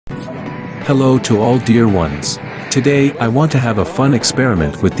Hello to all dear ones. Today I want to have a fun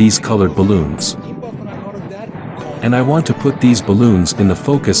experiment with these colored balloons. And I want to put these balloons in the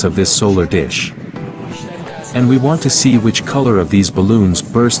focus of this solar dish. And we want to see which color of these balloons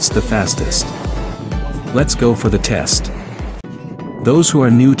bursts the fastest. Let's go for the test. Those who are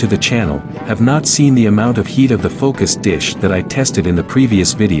new to the channel have not seen the amount of heat of the focus dish that I tested in the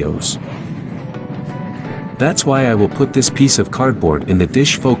previous videos. That's why I will put this piece of cardboard in the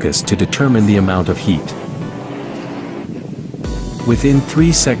dish focus to determine the amount of heat. Within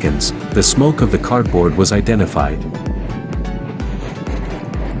 3 seconds, the smoke of the cardboard was identified.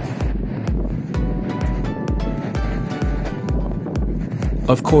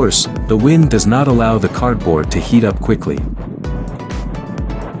 Of course, the wind does not allow the cardboard to heat up quickly.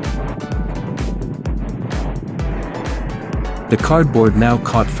 The cardboard now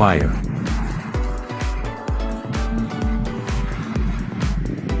caught fire.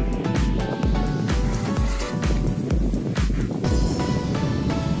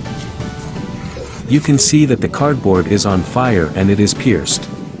 You can see that the cardboard is on fire and it is pierced.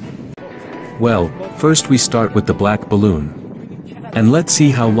 Well, first we start with the black balloon. And let's see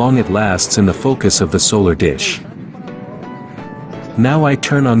how long it lasts in the focus of the solar dish. Now I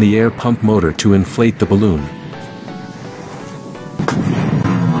turn on the air pump motor to inflate the balloon.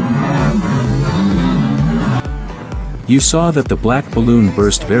 You saw that the black balloon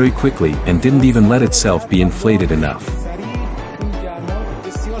burst very quickly and didn't even let itself be inflated enough.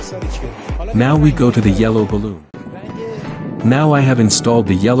 Now we go to the yellow balloon. Now I have installed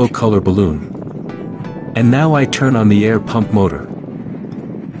the yellow color balloon. And now I turn on the air pump motor.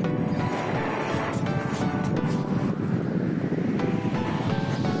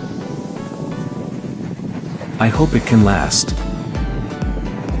 I hope it can last.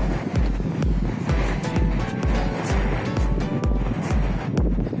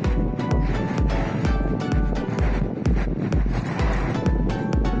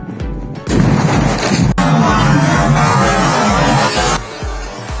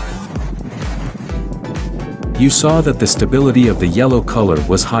 You saw that the stability of the yellow color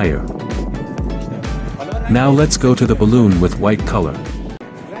was higher. Now let's go to the balloon with white color.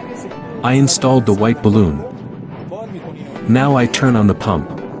 I installed the white balloon. Now I turn on the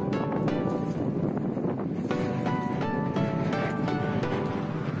pump.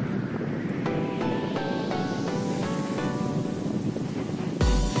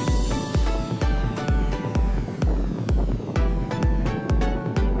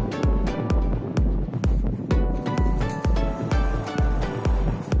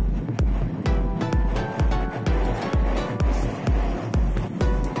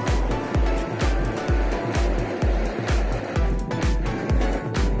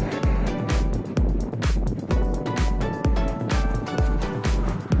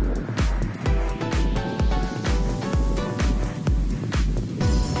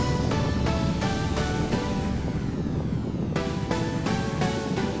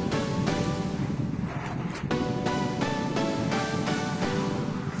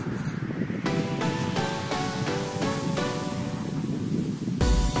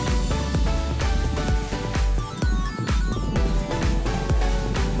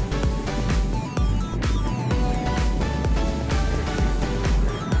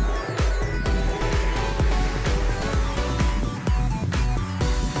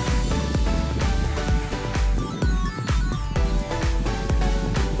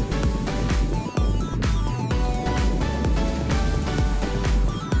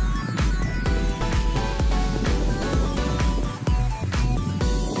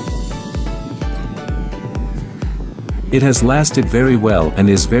 It has lasted very well and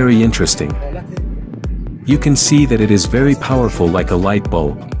is very interesting. You can see that it is very powerful like a light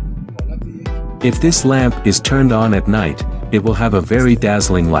bulb. If this lamp is turned on at night, it will have a very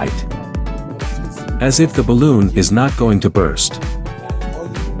dazzling light. As if the balloon is not going to burst.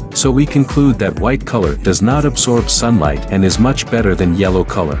 So we conclude that white color does not absorb sunlight and is much better than yellow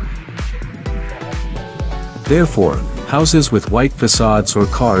color. Therefore, houses with white facades or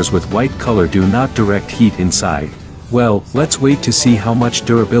cars with white color do not direct heat inside. Well, let's wait to see how much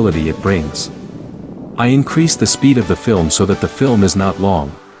durability it brings. I increase the speed of the film so that the film is not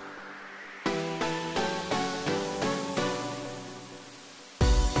long.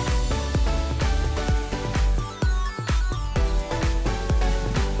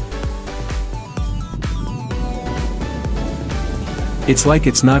 It's like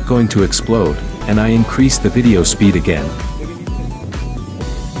it's not going to explode, and I increase the video speed again.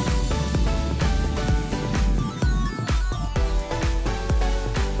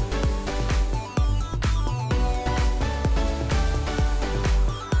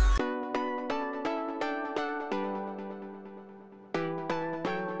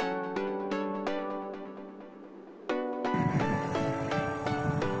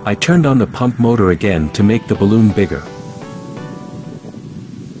 I turned on the pump motor again to make the balloon bigger.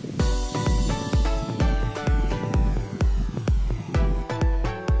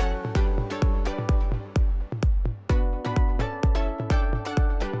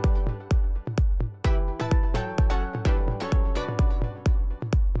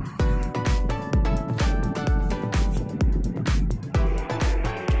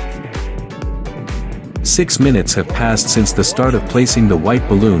 Six minutes have passed since the start of placing the white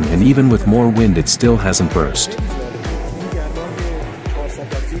balloon, and even with more wind it still hasn't burst.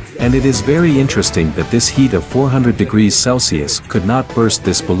 And it is very interesting that this heat of 400 degrees Celsius could not burst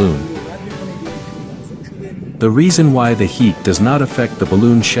this balloon. The reason why the heat does not affect the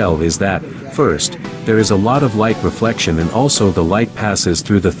balloon shell is that, first, there is a lot of light reflection, and also the light passes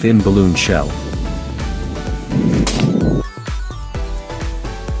through the thin balloon shell.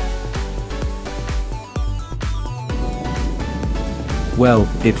 Well,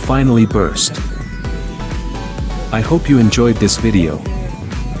 it finally burst. I hope you enjoyed this video.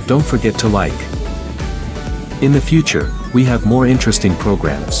 Don't forget to like. In the future, we have more interesting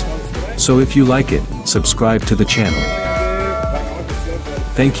programs. So if you like it, subscribe to the channel.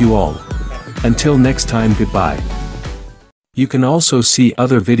 Thank you all. Until next time, goodbye. You can also see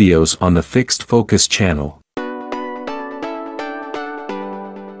other videos on the Fixed Focus channel.